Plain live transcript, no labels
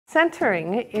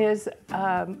Centering is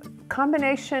a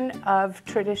combination of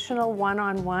traditional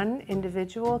one-on-one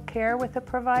individual care with a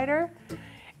provider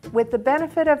with the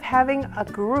benefit of having a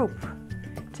group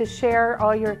to share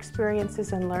all your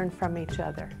experiences and learn from each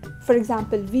other. For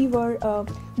example, we were a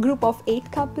group of 8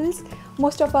 couples.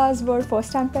 Most of us were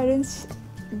first-time parents,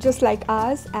 just like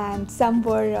us, and some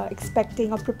were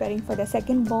expecting or preparing for their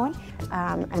second born.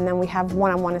 And then we have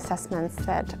one-on-one assessments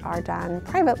that are done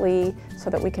privately so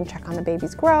that we can check on the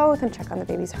baby's growth and check on the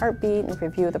baby's heartbeat and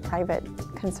review the private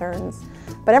concerns.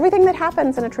 But everything that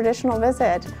happens in a traditional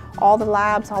visit, all the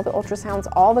labs, all the ultrasounds,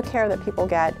 all the care that people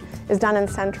get is done in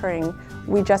centering.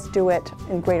 We just do it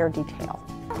in greater detail.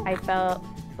 I felt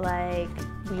like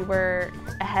we were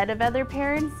ahead of other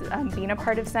parents, being a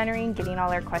part of centering, getting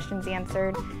all our questions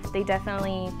answered. The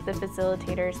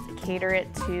facilitators cater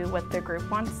it to what the group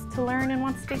wants to learn and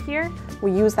wants to hear.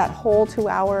 We use that whole 2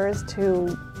 hours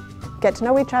to get to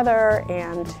know each other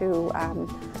and to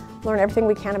learn everything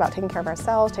we can about taking care of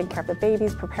ourselves, taking care of the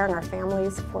babies, preparing our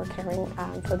families for caring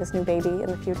for this new baby in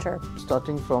the future.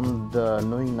 Starting from the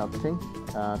knowing nothing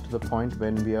to the point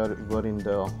when we were in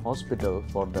the hospital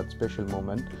for that special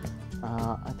moment,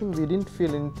 I think we didn't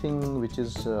feel anything which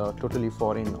is totally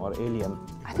foreign or alien.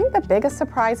 I think the biggest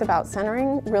surprise about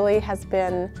centering really has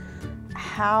been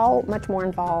how much more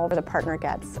involved the partner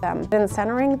gets. In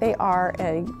centering, they are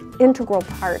an integral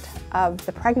part of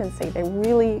the pregnancy. They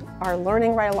really are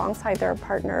learning right alongside their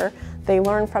partner. They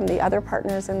learn from the other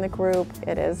partners in the group.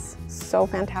 It is so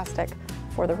fantastic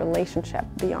for the relationship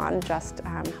beyond just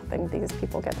helping these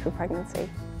people get through pregnancy.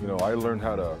 You know, I learned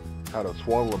how to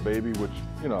swaddle a baby, which,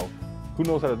 you know, who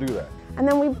knows how to do that? And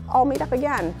then we all meet up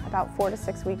again about 4 to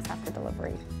 6 weeks after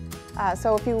delivery.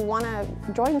 So if you want to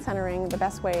join centering, the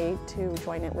best way to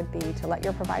join it would be to let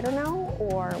your provider know,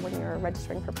 or when you're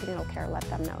registering for prenatal care, let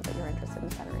them know that you're interested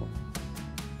in centering.